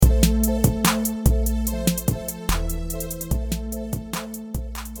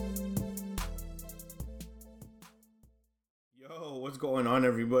going on,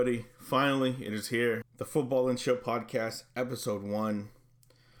 everybody? Finally, it is here. The Football and Chill Podcast, Episode 1.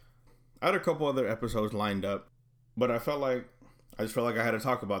 I had a couple other episodes lined up, but I just felt like I had to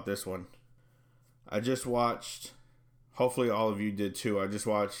talk about this one. I just watched, hopefully all of you did too, I just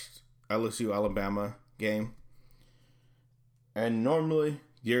watched LSU-Alabama game. And normally,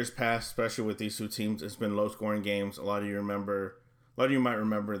 years past, especially with these two teams, it's been low-scoring games. A lot of you might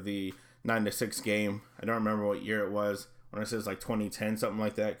remember the 9-6 game. I don't remember what year it was. When I said it's like 2010, something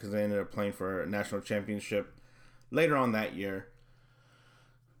like that, because they ended up playing for a national championship later on that year.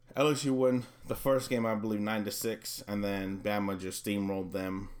 LSU won the first game, I believe, 9-6, and then Bama just steamrolled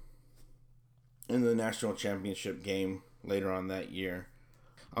them in the national championship game later on that year.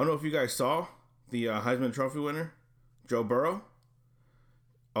 I don't know if you guys saw the Heisman Trophy winner, Joe Burrow,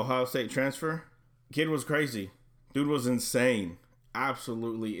 Ohio State transfer. Kid was crazy. Dude was insane.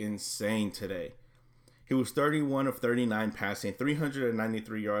 Absolutely insane today. He was 31 of 39 passing,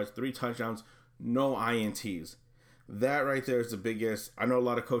 393 yards, 3 touchdowns, no INTs. That right there is the biggest. I know a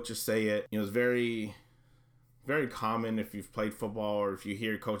lot of coaches say it. It's very, very common if you've played football or if you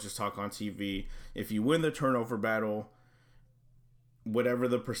hear coaches talk on TV. If you win the turnover battle, whatever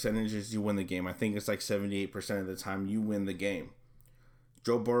the percentage is, you win the game. I think it's like 78% of the time you win the game.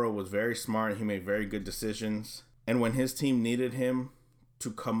 Joe Burrow was very smart. He made very good decisions. And when his team needed him to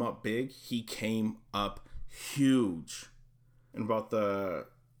come up big, he came up huge. In about the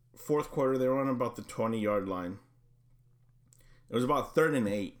fourth quarter, they were on about the 20-yard line. It was about 3rd and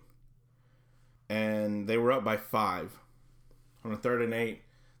 8. And they were up by 5. On a 3rd and 8,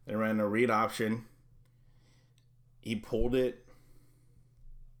 they ran a read option. He pulled it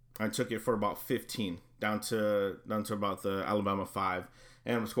and took it for about 15, down to about the Alabama 5.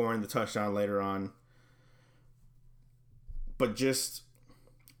 And was scoring the touchdown later on. But just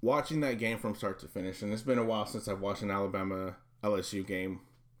watching that game from start to finish, and it's been a while since I've watched an Alabama LSU game,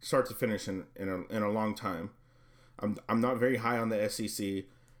 start to finish in a long time. I'm not very high on the SEC.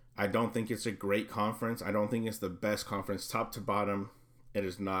 I don't think it's a great conference. I don't think it's the best conference, top to bottom. It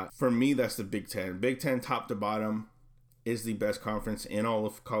is not. For me, that's the Big Ten. Big Ten, top to bottom, is the best conference in all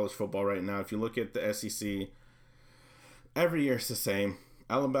of college football right now. If you look at the SEC, every year it's the same.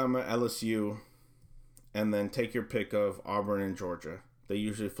 Alabama, LSU, and then take your pick of Auburn and Georgia. They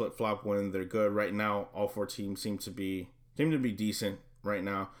usually flip-flop when they're good. Right now, all 4 teams seem to be decent right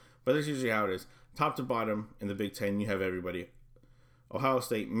now. But that's usually how it is. Top to bottom in the Big Ten, you have everybody. Ohio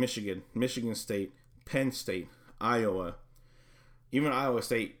State, Michigan, Michigan State, Penn State, Iowa. Even Iowa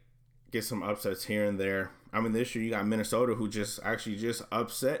State gets some upsets here and there. I mean, this year you got Minnesota, who just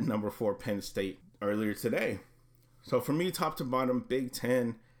upset number 4 Penn State earlier today. So for me, top to bottom, Big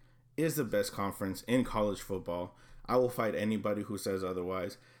Ten is the best conference in college football. I will fight anybody who says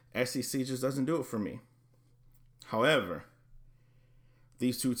otherwise. SEC just doesn't do it for me. However,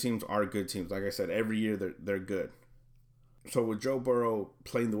 these two teams are good teams. Like I said, every year they're good. So with Joe Burrow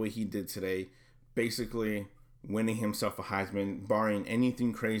playing the way he did today, basically winning himself a Heisman, barring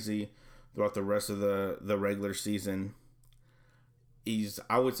anything crazy throughout the rest of the regular season,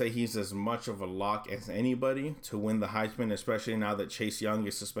 I would say he's as much of a lock as anybody to win the Heisman, especially now that Chase Young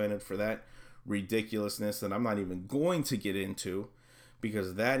is suspended for that ridiculousness that I'm not even going to get into,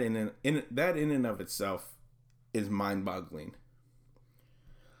 because that in and of itself is mind-boggling.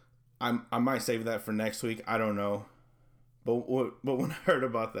 I might save that for next week. I don't know, but when I heard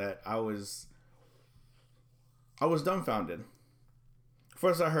about that, I was dumbfounded.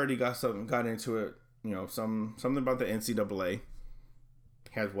 First, I heard he got into it. Something about the NCAA.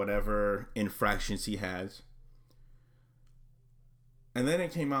 Has whatever infractions he has. And then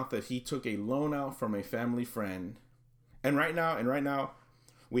it came out that he took a loan out from a family friend. And right now,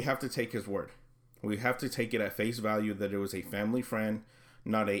 we have to take his word. We have to take it at face value that it was a family friend,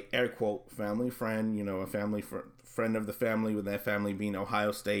 not a air quote family friend, a family friend of the family, with that family being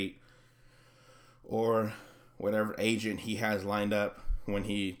Ohio State or whatever agent he has lined up when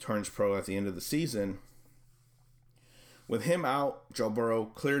he turns pro at the end of the season. With him out, Joe Burrow,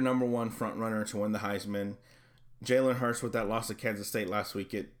 clear number 1 front runner to win the Heisman. Jalen Hurts with that loss to Kansas State last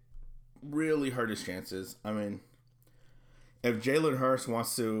week, it really hurt his chances. I mean, if Jalen Hurts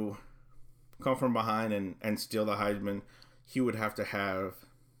wants to come from behind and steal the Heisman, he would have to have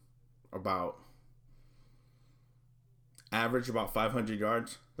average about 500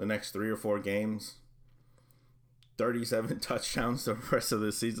 yards the next 3 or 4 games. 37 touchdowns the rest of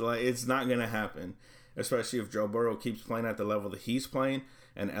the season. It's not going to happen. Especially if Joe Burrow keeps playing at the level that he's playing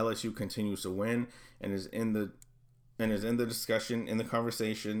and LSU continues to win and is in the discussion, in the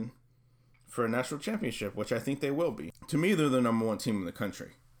conversation for a national championship, which I think they will be. To me, they're the number 1 team in the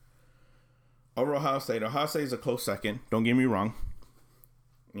country. Over Ohio State. Ohio State is a close second. Don't get me wrong.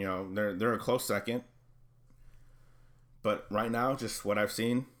 They're a close second. But right now, just what I've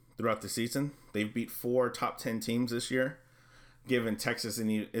seen throughout the season, they've beat 4 top 10 teams this year. Given Texas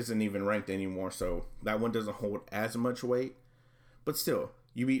isn't even ranked anymore, so that one doesn't hold as much weight. But still,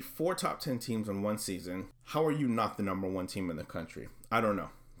 you beat 4 top 10 teams in one season. How are you not the number 1 team in the country? I don't know.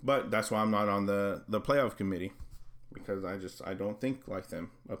 But that's why I'm not on the playoff committee. Because I don't think like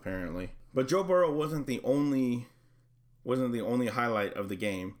them, apparently. But Joe Burrow wasn't the only highlight of the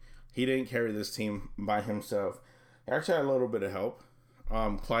game. He didn't carry this team by himself. He actually had a little bit of help.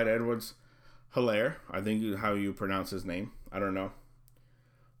 Clyde Edwards-Helaire, I think is how you pronounce his name. I don't know.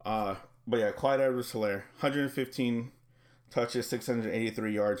 But yeah, Clyde Edwards-Helaire, 115 touches,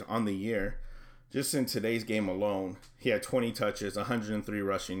 683 yards on the year. Just in today's game alone, he had 20 touches, 103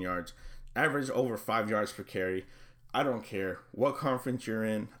 rushing yards, averaged over 5 yards per carry. I don't care what conference you're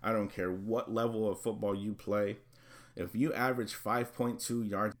in. I don't care what level of football you play. If you average 5.2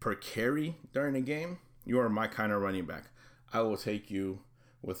 yards per carry during a game, you are my kind of running back. I will take you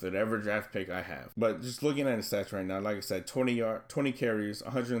with whatever draft pick I have. But just looking at his stats right now, like I said, 20 carries,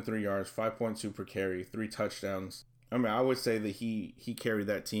 103 yards, 5.2 per carry, 3 touchdowns. I mean, I would say that he carried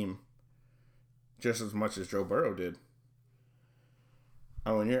that team just as much as Joe Burrow did.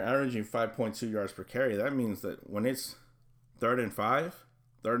 And when you're averaging 5.2 yards per carry, that means that when it's 3rd and 5,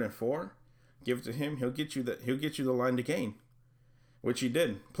 3rd and 4, give it to him. He'll get you the line to gain, which he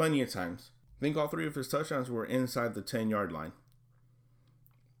did plenty of times. I think all 3 of his touchdowns were inside the 10-yard line.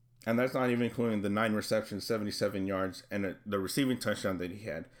 And that's not even including the 9 receptions, 77 yards, and the receiving touchdown that he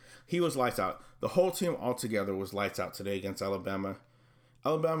had. He was lights out. The whole team altogether was lights out today against Alabama.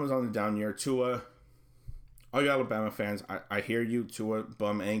 Alabama's on the down year. Tua, all you Alabama fans, I hear you. Tua,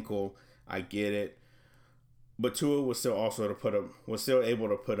 bum ankle. I get it. But Tua was still able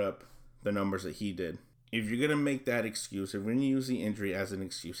to put up the numbers that he did. If you're going to make that excuse, if you're going to use the injury as an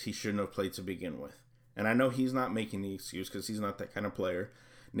excuse, he shouldn't have played to begin with. And I know he's not making the excuse because he's not that kind of player.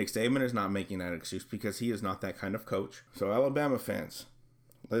 Nick Saban is not making that excuse because he is not that kind of coach. So Alabama fans,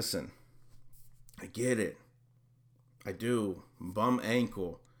 listen, I get it. I do. Bum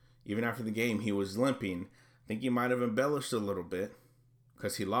ankle. Even after the game, he was limping. I think he might have embellished a little bit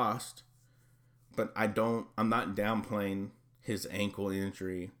because he lost. But I'm not downplaying his ankle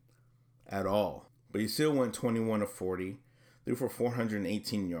injury at all. But he still went 21 of 40, threw for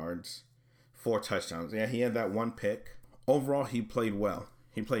 418 yards, 4 touchdowns. Yeah, he had that 1 pick. Overall, he played well.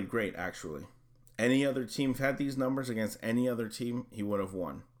 He played great, actually. Any other team had these numbers against any other team, he would have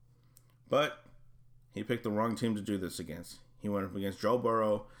won. But he picked the wrong team to do this against. He went up against Joe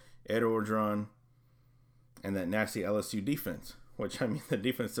Burrow, Ed Orgeron, and that nasty LSU defense, which, I mean, the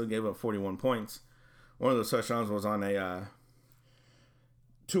defense still gave up 41 points. One of those touchdowns was on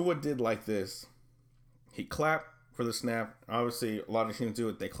Tua did like this. He clapped for the snap. Obviously, a lot of teams do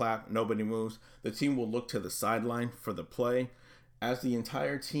it. They clap. Nobody moves. The team will look to the sideline for the play. As the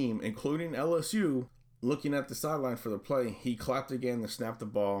entire team, including LSU, looking at the sideline for the play, he clapped again to snap the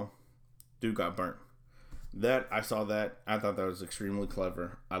ball. Dude got burnt. I saw that. I thought that was extremely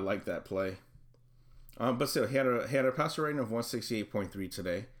clever. I like that play. But still, he had a passer rating of 168.3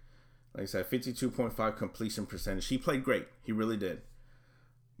 today. Like I said, 52.5 completion percentage. He played great. He really did.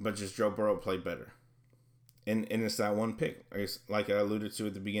 But just Joe Burrow played better. And it's that 1 pick. Like I alluded to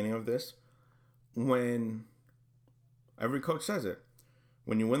at the beginning of this. When every coach says it.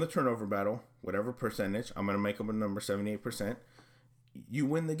 When you win the turnover battle, whatever percentage, I'm going to make up a number, 78%, you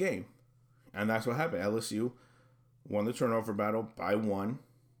win the game. And that's what happened. LSU won the turnover battle by 1.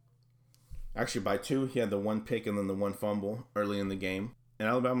 Actually, by 2. He had the 1 pick and then the 1 fumble early in the game. And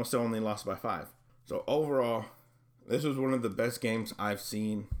Alabama still only lost by 5. So overall, this was one of the best games I've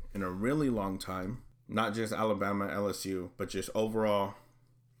seen in a really long time. Not just Alabama, LSU, but just overall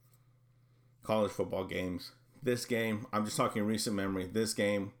college football games. This game, I'm just talking recent memory. This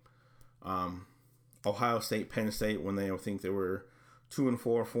game, Ohio State, Penn State, when I think they were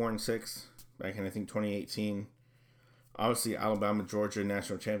 2-4, 4-6, back in I think 2018. Obviously, Alabama, Georgia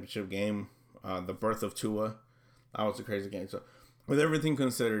national championship game, the birth of Tua. That was a crazy game. So, with everything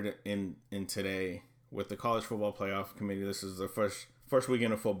considered in today, with the college football playoff committee, this is the first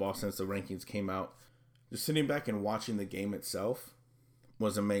weekend of football since the rankings came out. Just sitting back and watching the game itself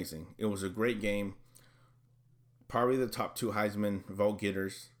was amazing. It was a great game. Probably the top 2 Heisman vote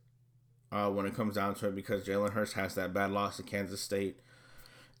getters when it comes down to it, because Jalen Hurts has that bad loss to Kansas State.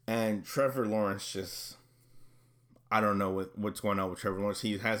 And Trevor Lawrence just, I don't know what's going on with Trevor Lawrence.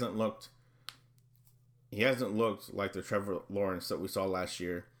 He hasn't looked like the Trevor Lawrence that we saw last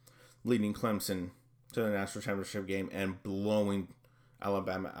year, leading Clemson to the national championship game and blowing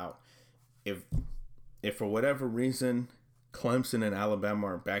Alabama out. If for whatever reason Clemson and Alabama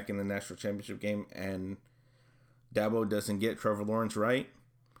are back in the national championship game and Dabo doesn't get Trevor Lawrence right,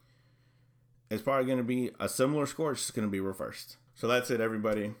 it's probably going to be a similar score. It's just going to be reversed. So that's it,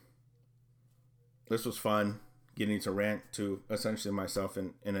 everybody. This was fun, getting to rant to essentially myself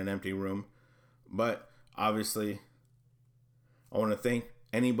in an empty room. But obviously, I want to thank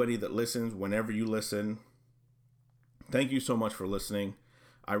anybody that listens whenever you listen. Thank you so much for listening.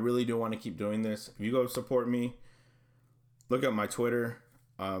 I really do want to keep doing this. If you go support me, look at my Twitter,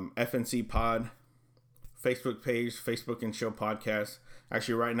 FNC Pod, Facebook page, Facebook and Show Podcast.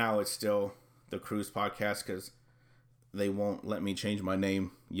 Actually, right now it's still the Cruise Podcast because they won't let me change my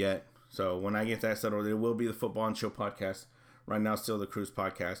name yet. So when I get that settled, it will be the Football and Show Podcast. Right now, still the Cruise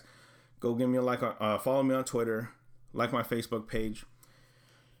Podcast. Go give me a like, follow me on Twitter, like my Facebook page.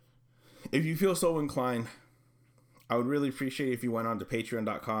 If you feel so inclined, I would really appreciate if you went on to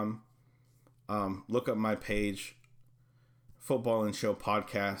patreon.com, look up my page, Football and Show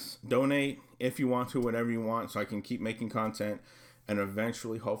Podcast. Donate if you want to, whatever you want, so I can keep making content. And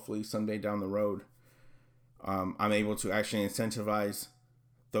eventually, hopefully, someday down the road, I'm able to actually incentivize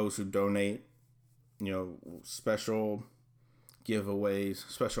those who donate, special giveaways,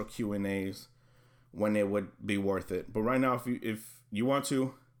 special Q&As when it would be worth it. But right now, if you want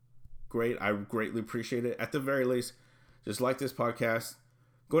to, great. I greatly appreciate it. At the very least, just like this podcast.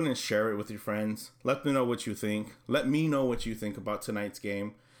 Go ahead and share it with your friends. Let them know what you think. Let me know what you think about tonight's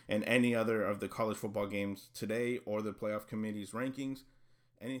game and any other of the college football games today or the playoff committee's rankings.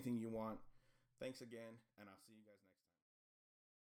 Anything you want. Thanks again, and I'll see you guys.